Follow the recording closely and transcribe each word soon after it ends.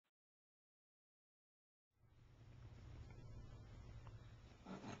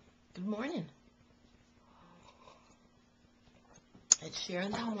Good morning. It's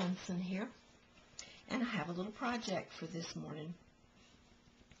Sharon Tomlinson here, and I have a little project for this morning.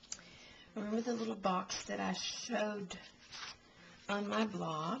 Remember the little box that I showed on my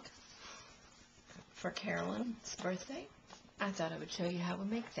blog for Carolyn's birthday? I thought I would show you how we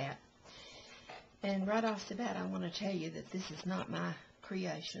make that. And right off the bat, I want to tell you that this is not my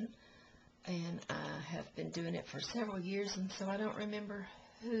creation, and I have been doing it for several years, and so I don't remember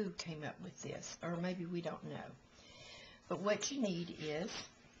who came up with this, or maybe we don't know. But what you need is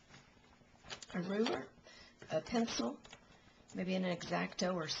a ruler, a pencil, maybe an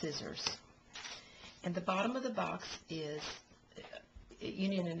X-Acto or scissors. And the bottom of the box is, you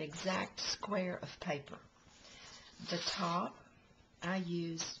need an exact square of paper. The top, I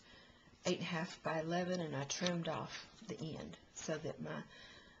used 8.5 by 11, and I trimmed off the end so that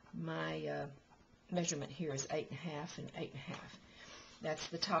my measurement here is 8.5 and 8.5. That's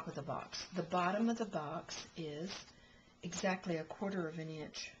the top of the box. The bottom of the box is exactly 1/4 of an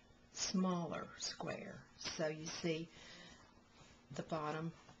inch smaller square. So you see the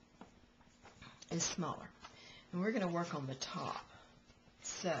bottom is smaller. And we're going to work on the top.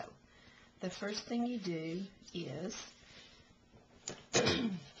 So the first thing you do is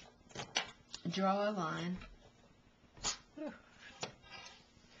draw a line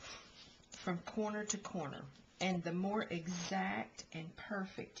from corner to corner. And the more exact and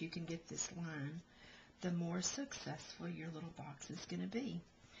perfect you can get this line, the more successful your little box is going to be.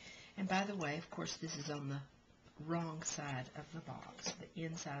 And by the way, of course, this is on the wrong side of the box, the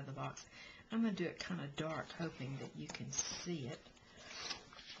inside of the box. I'm going to do it kind of dark, hoping that you can see it.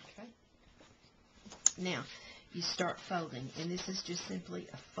 Okay. Now, you start folding, and this is just simply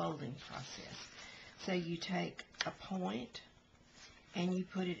a folding process. So you take a point, and you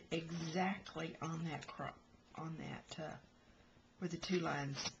put it exactly on that where the two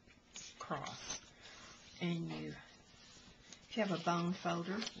lines cross. And if you have a bone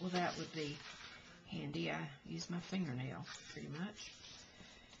folder, well, that would be handy. I use my fingernail pretty much.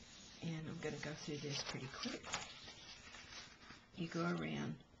 And I'm going to go through this pretty quick. You go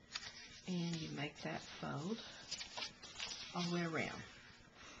around and you make that fold all the way around.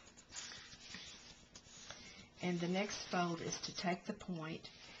 And the next fold is to take the point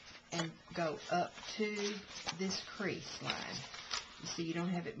and go up to this crease line. You see, you don't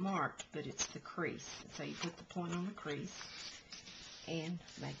have it marked, but it's the crease. So you put the point on the crease and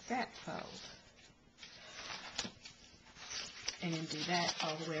make that fold. And do that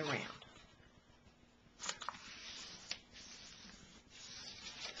all the way around.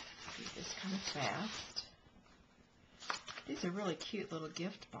 Do this kind of fast. These are really cute little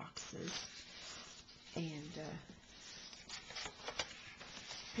gift boxes. And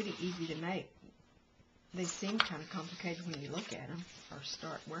pretty easy to make. They seem kind of complicated when you look at them or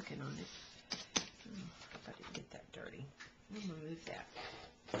start working on it. Hope I didn't get that dirty. I'm going to move that.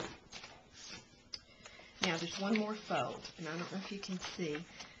 Now there's one more fold, and I don't know if you can see.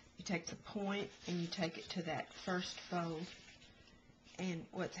 You take the point and you take it to that first fold, and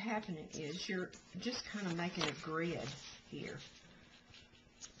what's happening is you're just kind of making a grid here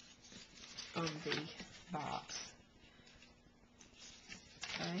on the box.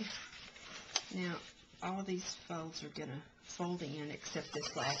 Okay. Now all these folds are going to fold in except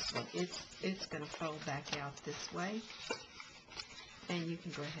this last one. It's going to fold back out this way. And you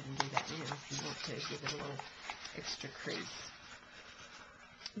can go ahead and do that now if you want to. Give it a little extra crease.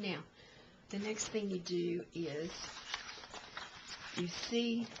 Now, the next thing you do is, you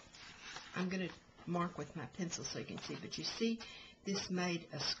see, I'm going to mark with my pencil so you can see, but you see this made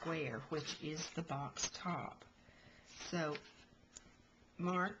a square, which is the box top. So,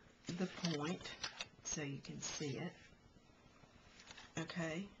 mark the point so you can see it.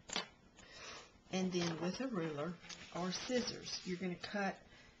 Okay? And then with a ruler or scissors, you're going to cut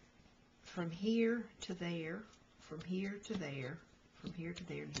from here to there, from here to there, from here to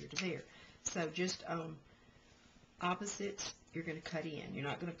there, and here to there. So just on opposites, you're going to cut in. You're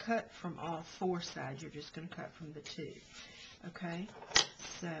not going to cut from all four sides. You're just going to cut from the two. Okay?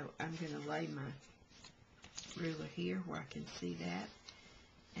 So I'm going to lay my ruler here where I can see that.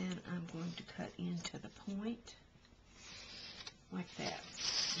 And I'm going to cut into the point like that.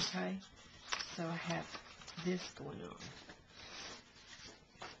 Okay? So I have this going on.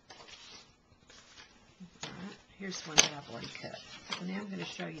 Alright, here's one that I've already cut. So now I'm going to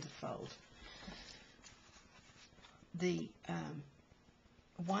show you the fold. The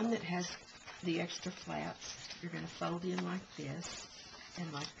one that has the extra flaps, you're going to fold in like this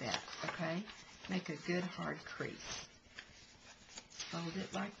and like that, okay? Make a good hard crease. Fold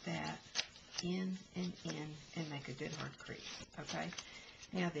it like that, in and in, and make a good hard crease, okay?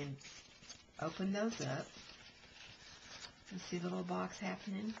 Now then, open those up. You see the little box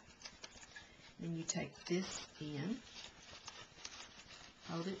happening? Then you take this in,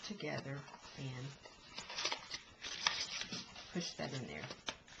 hold it together, and push that in there.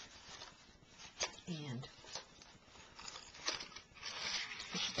 And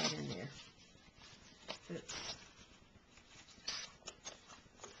push that in there. Oops.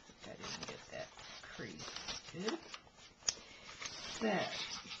 I didn't get that crease. Good. So,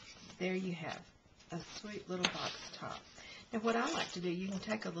 there you have a sweet little box top. Now what I like to do, you can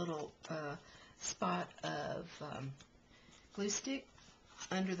take a little spot of glue stick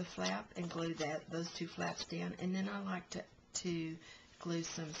under the flap and glue those two flaps down, and then I like to glue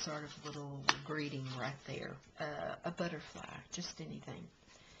some sort of little greeting right there, a butterfly, just anything.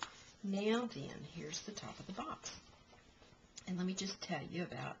 Now then, here's the top of the box. And let me just tell you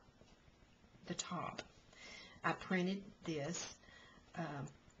about the top. I printed this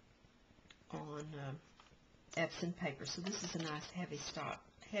on Epson paper, so this is a nice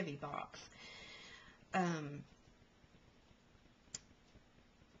heavy box.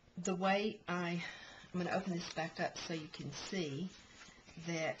 The way I'm going to open this back up so you can see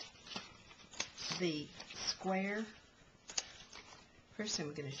that the square, first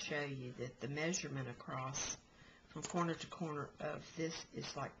I'm going to show you that the measurement across from corner to corner of this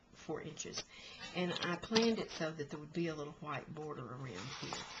is like 4 inches. And I planned it so that there would be a little white border around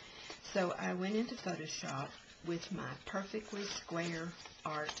here. So I went into Photoshop with my perfectly square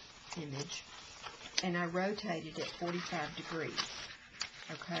art image, and I rotated it 45 degrees,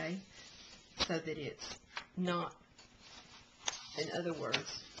 okay, so that it's not, in other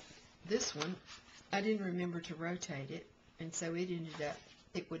words, this one, I didn't remember to rotate it, and so it ended up,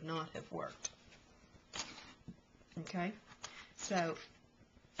 it would not have worked, okay? So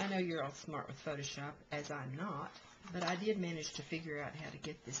I know you're all smart with Photoshop, as I'm not, but I did manage to figure out how to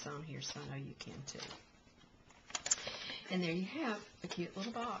get this on here, so I know you can too. And there you have a cute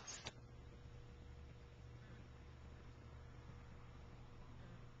little box.